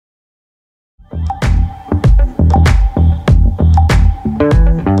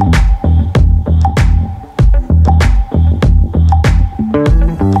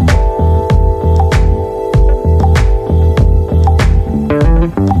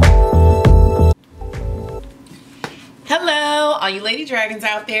you lady dragons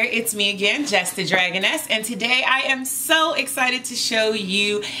out there, it's me again, Jess the Dragoness, and today I am so excited to show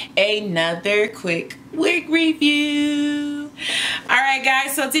you another quick wig review. Alright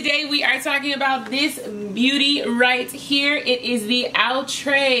guys, so today we are talking about this beauty right here. It is the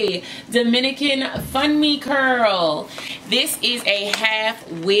Outre Dominican Funme curl. This is a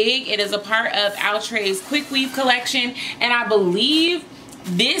half wig. It is a part of Outre's quick weave collection, and I believe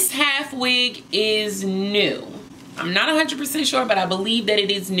this half wig is new. I'm not 100% sure, but I believe that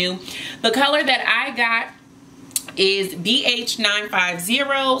it is new. The color that I got is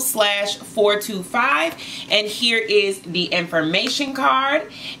BH950/425, and here is the information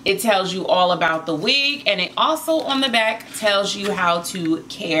card. It tells you all about the wig, and it also on the back tells you how to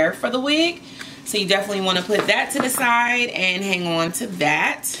care for the wig. So you definitely want to put that to the side and hang on to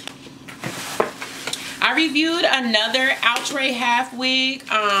that. I reviewed another Outre half wig.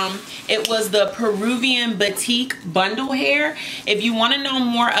 It was the Peruvian Batik bundle hair. If you want to know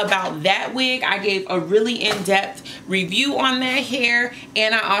more about that wig, I gave a really in-depth review on that hair,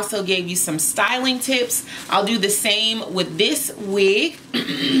 and I also gave you some styling tips. I'll do the same with this wig.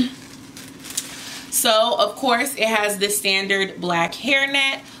 So, of course, it has the standard black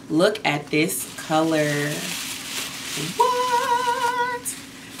hairnet. Look at this color. What?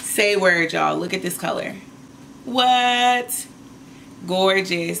 Say word, y'all. Look at this color. What?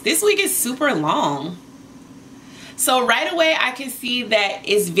 Gorgeous. This wig is super long. So right away I can see that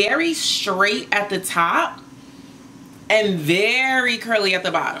it's very straight at the top and very curly at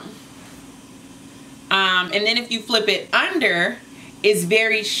the bottom. And then if you flip it under, it's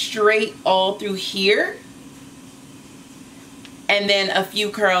very straight all through here. And then a few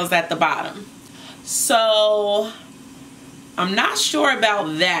curls at the bottom. So I'm not sure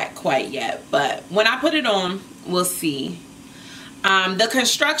about that quite yet, but when I put it on, we'll see. The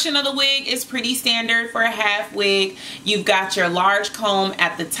construction of the wig is pretty standard for a half wig. You've got your large comb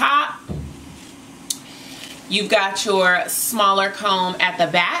at the top. You've got your smaller comb at the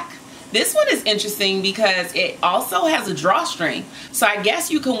back. This one is interesting because it also has a drawstring. So I guess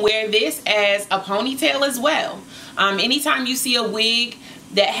you can wear this as a ponytail as well. Anytime you see a wig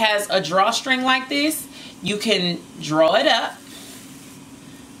that has a drawstring like this, you can draw it up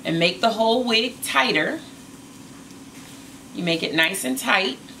and make the whole wig tighter. You make it nice and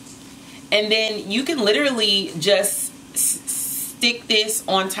tight, and then you can literally just stick this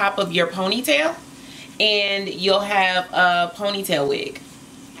on top of your ponytail and you'll have a ponytail wig.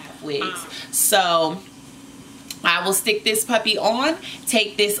 Wigs. So I will stick this puppy on,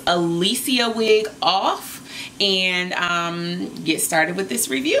 take this Alicia wig off, and get started with this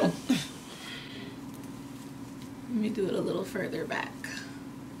review. Let me do it a little further back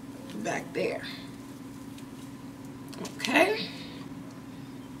there. Okay.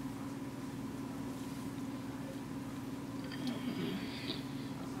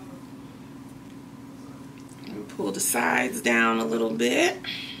 And pull the sides down a little bit.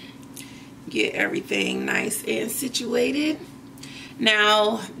 Get everything nice and situated.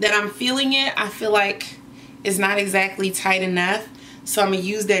 Now that I'm feeling it, I feel like it's not exactly tight enough. So I'm going to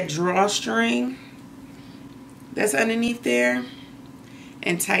use that drawstring that's underneath there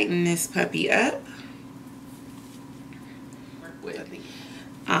and tighten this puppy up.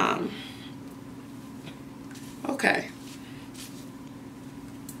 Okay.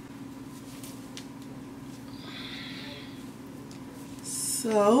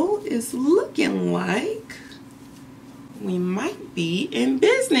 So it's looking like we might be in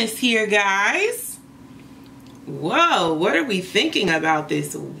business here, guys. Whoa, what are we thinking about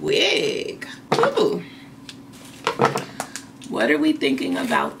this wig? Ooh. What are we thinking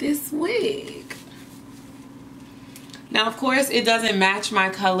about this wig? Now, of course, it doesn't match my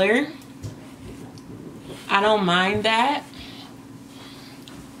color. I don't mind that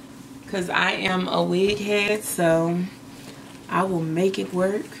because I am a wig head, so I will make it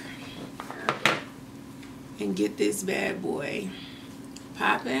work and get this bad boy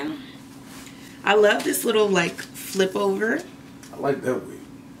popping. I love this little like flip over. I like that wig.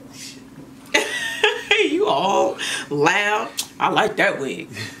 You all loud. I like that wig.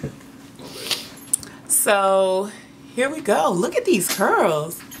 So here we go. Look at these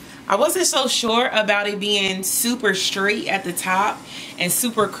curls. I wasn't so sure about it being super straight at the top and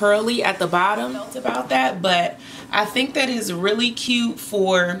super curly at the bottom. I felt about that, but I think that is really cute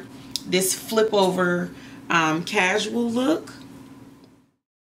for this flip over casual look.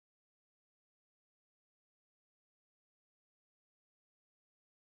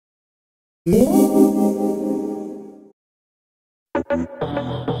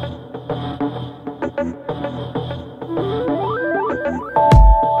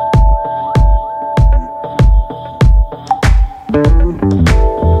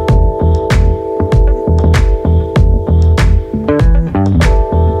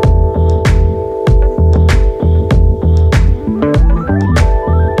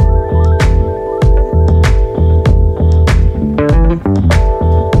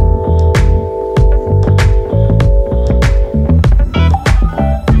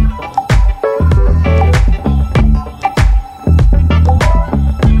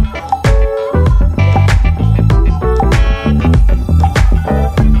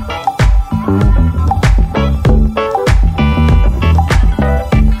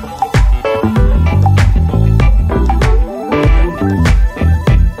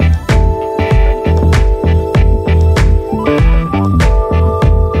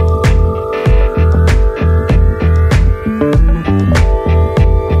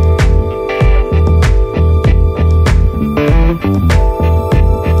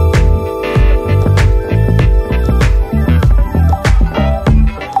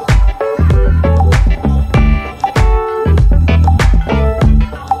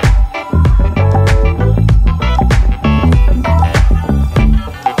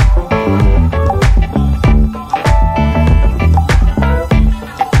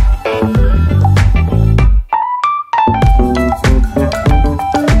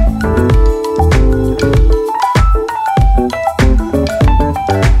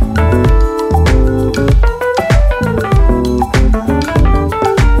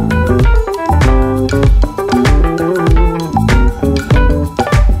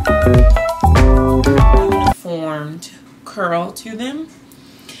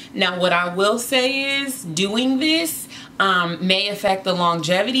 Now what I will say is doing this may affect the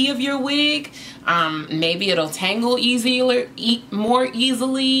longevity of your wig. Maybe it'll tangle more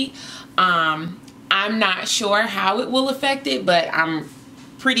easily. I'm not sure how it will affect it, but I'm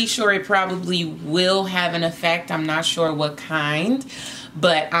pretty sure it probably will have an effect. I'm not sure what kind,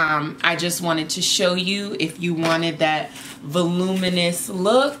 but I just wanted to show you if you wanted that voluminous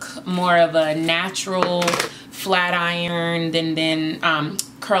look, more of a natural flat ironed and then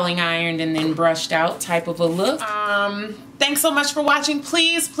curling ironed and then brushed out type of a look. Thanks so much for watching.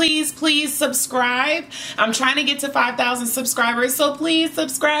 Please, please, please subscribe. I'm trying to get to 5,000 subscribers, so please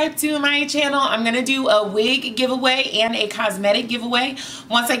subscribe to my channel. I'm gonna do a wig giveaway and a cosmetic giveaway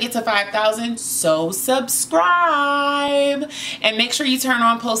once I get to 5,000, so subscribe. And make sure you turn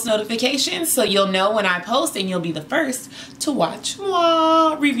on post notifications so you'll know when I post and you'll be the first to watch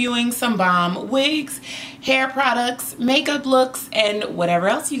moi reviewing some bomb wigs, hair products, makeup looks, and whatever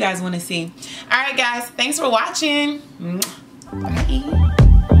else you guys want to see. All right, guys, thanks for watching. Bye.